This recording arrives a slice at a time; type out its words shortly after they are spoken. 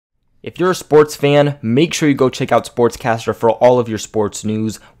If you're a sports fan, make sure you go check out SportsCastr for all of your sports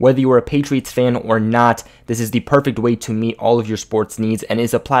news. Whether you are a Patriots fan or not, this is the perfect way to meet all of your sports needs and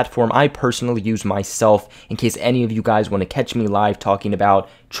is a platform I personally use myself in case any of you guys want to catch me live talking about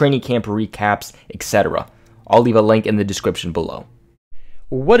training camp recaps, etc. I'll leave a link in the description below.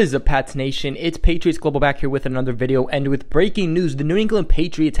 What is up, Pats Nation? It's Patriots Global back here with another video, and with breaking news, the New England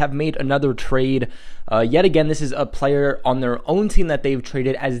Patriots have made another trade. Yet again, this is a player on their own team that they've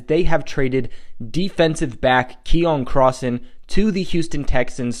traded, as they have traded defensive back Keion Crossen to the Houston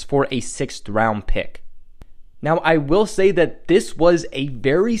Texans for a 6th round pick. Now, I will say that this was a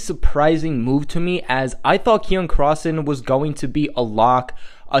very surprising move to me, as I thought Keion Crossen was going to be a lock,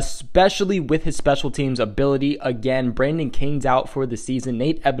 especially with his special teams ability. Again, Brandon King's out for the season.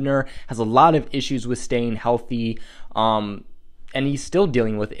 Nate Ebner has a lot of issues with staying healthy, and he's still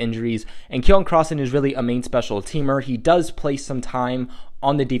dealing with injuries. And Keion Crossen is really a main special teamer. He does play some time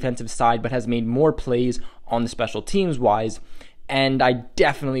on the defensive side, but has made more plays on the special teams wise. And I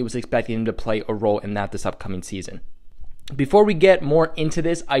definitely was expecting him to play a role in that this upcoming season. Before we get more into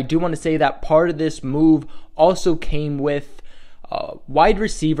this, I do want to say that part of this move also came with wide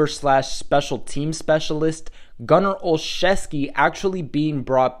receiver / special team specialist Gunnar Olszewski actually being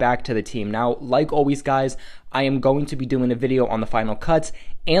brought back to the team. Now, like always, guys, I am going to be doing a video on the final cuts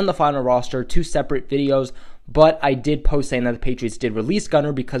and the final roster, 2 separate videos. But I did post saying that the Patriots did release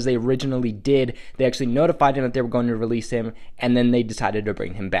Gunnar because they originally did. They actually notified him that they were going to release him, and then they decided to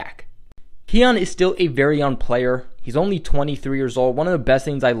bring him back. Keion is still a very young player. He's only 23 years old. One of the best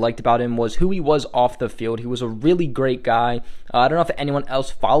things I liked about him was who he was off the field. He was a really great guy. I don't know if anyone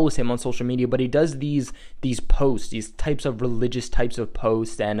else follows him on social media, but he does these posts, these types of religious types of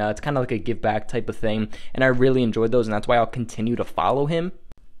posts, and it's kind of like a give back type of thing. And I really enjoyed those, and that's why I'll continue to follow him.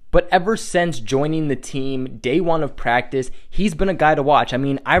 But ever since joining the team, day one of practice, he's been a guy to watch. I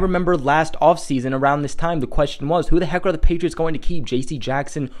mean, I remember last offseason around this time, the question was, who the heck are the Patriots going to keep, J.C.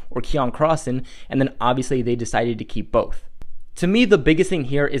 Jackson or Keion Crossen? And then obviously they decided to keep both. To me, the biggest thing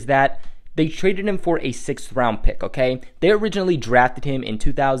here is that they traded him for a 6th round pick, okay? They originally drafted him in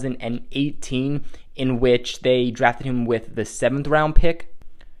 2018, in which they drafted him with the 7th round pick.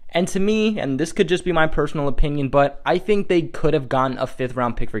 And to me, and this could just be my personal opinion, but I think they could have gotten a 5th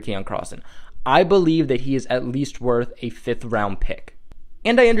round pick for Keion Crossen. I believe that he is at least worth a 5th round pick.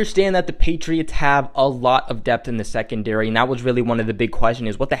 And I understand that the Patriots have a lot of depth in the secondary, and that was really one of the big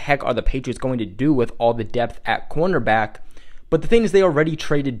questions, is what the heck are the Patriots going to do with all the depth at cornerback? But the thing is, they already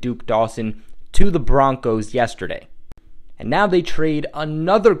traded Duke Dawson to the Broncos yesterday. And now they trade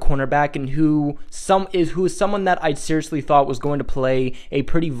another cornerback, and who is someone that I seriously thought was going to play a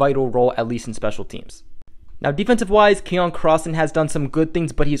pretty vital role, at least in special teams. Now, defensive-wise, Keion Crossen has done some good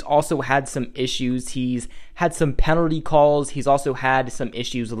things, but he's also had some issues. He's had some penalty calls. He's also had some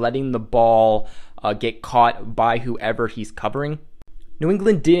issues letting the ball get caught by whoever he's covering. New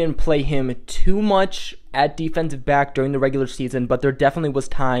England didn't play him too much at defensive back during the regular season, but there definitely was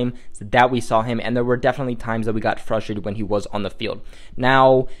time that we saw him, and there were definitely times that we got frustrated when he was on the field.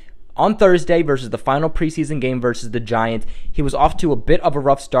 Now, on Thursday versus the final preseason game versus the Giants, he was off to a bit of a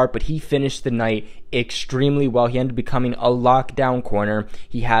rough start, but he finished the night extremely well. He ended up becoming a lockdown corner.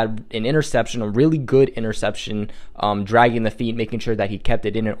 He had an interception, a really good interception, dragging the feet, making sure that he kept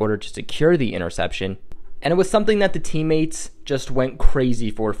it in order to secure the interception. And it was something that the teammates just went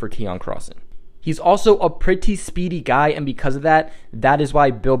crazy for Keion Crossen. He's also a pretty speedy guy, and because of that, that is why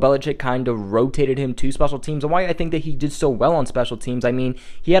Bill Belichick kind of rotated him to special teams, and why I think that he did so well on special teams. I mean,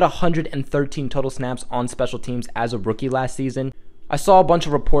 he had 113 total snaps on special teams as a rookie last season. I saw a bunch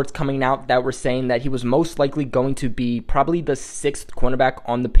of reports coming out that were saying that he was most likely going to be probably the 6th cornerback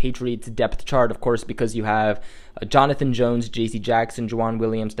on the Patriots depth chart, of course, because you have Jonathan Jones, J.C. Jackson, Juwan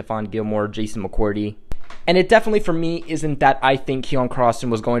Williams, Stephon Gilmore, Jason McCourty. And it definitely, for me, isn't that I think Keion Crossen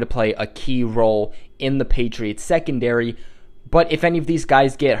was going to play a key role in the Patriots secondary, but if any of these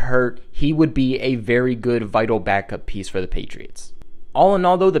guys get hurt, he would be a very good, vital backup piece for the Patriots. All in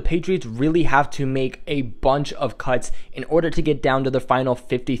all, though, the Patriots really have to make a bunch of cuts in order to get down to the final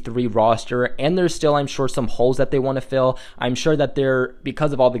 53 roster, and there's still, I'm sure, some holes that they want to fill. I'm sure that they're,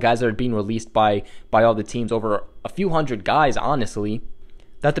 because of all the guys that are being released by all the teams, over a few hundred guys, honestly,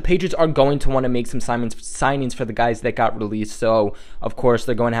 that the Patriots are going to want to make some signings for the guys that got released, so of course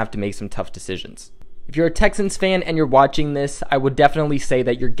they're going to have to make some tough decisions. If you're a Texans fan and you're watching this, I would definitely say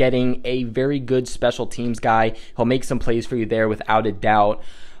that you're getting a very good special teams guy. He'll make some plays for you there without a doubt.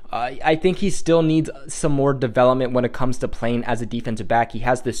 I think he still needs some more development when it comes to playing as a defensive back. He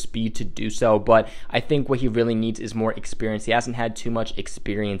has the speed to do so, but I think what he really needs is more experience. He hasn't had too much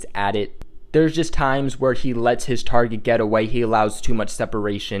experience at it. there's just times where he lets his target get away. He allows too much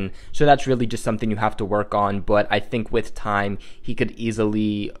separation. So that's really just something you have to work on. But I think with time, he could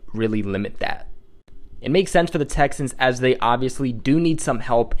easily really limit that. It makes sense for the Texans as they obviously do need some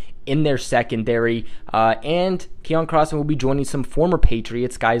help in their secondary. And Keion Crossen will be joining some former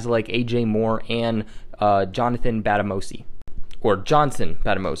Patriots, guys like A.J. Moore and Johnson Batamosi,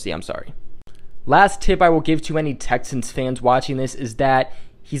 I'm sorry. Last tip I will give to any Texans fans watching this is that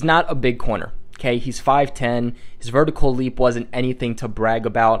he's not a big corner. Okay, he's 5'10". His vertical leap wasn't anything to brag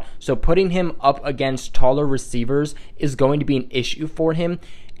about. So putting him up against taller receivers is going to be an issue for him.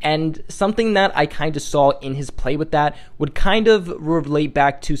 And something that I kind of saw in his play with that would kind of relate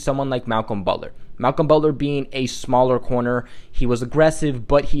back to someone like Malcolm Butler. Malcolm Butler being a smaller corner, he was aggressive,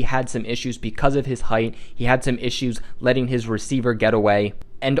 but he had some issues because of his height. He had some issues letting his receiver get away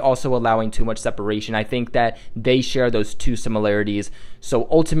and also allowing too much separation. I think that they share those two similarities. So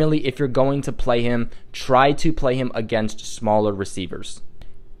ultimately, if you're going to play him, try to play him against smaller receivers.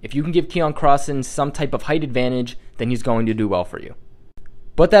 If you can give Keion Crossen some type of height advantage, then he's going to do well for you.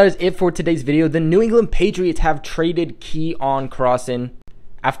 But that is it for today's video. The New England Patriots have traded Keion Crossen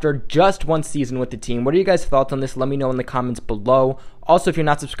after just one season with the team. What are you guys' thoughts on this? Let me know in the comments below. Also, if you're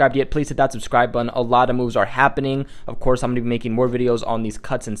not subscribed yet, please hit that subscribe button. A lot of moves are happening. Of course, I'm going to be making more videos on these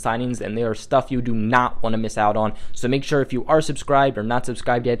cuts and signings, and there are stuff you do not want to miss out on. So make sure if you are subscribed or not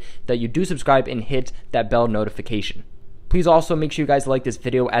subscribed yet, that you do subscribe and hit that bell notification. Please also make sure you guys like this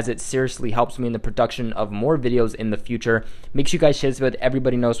video as it seriously helps me in the production of more videos in the future. Make sure you guys share this with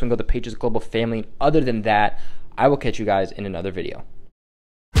everybody knows so we can go to the Patriots Global family. Other than that, I will catch you guys in another video.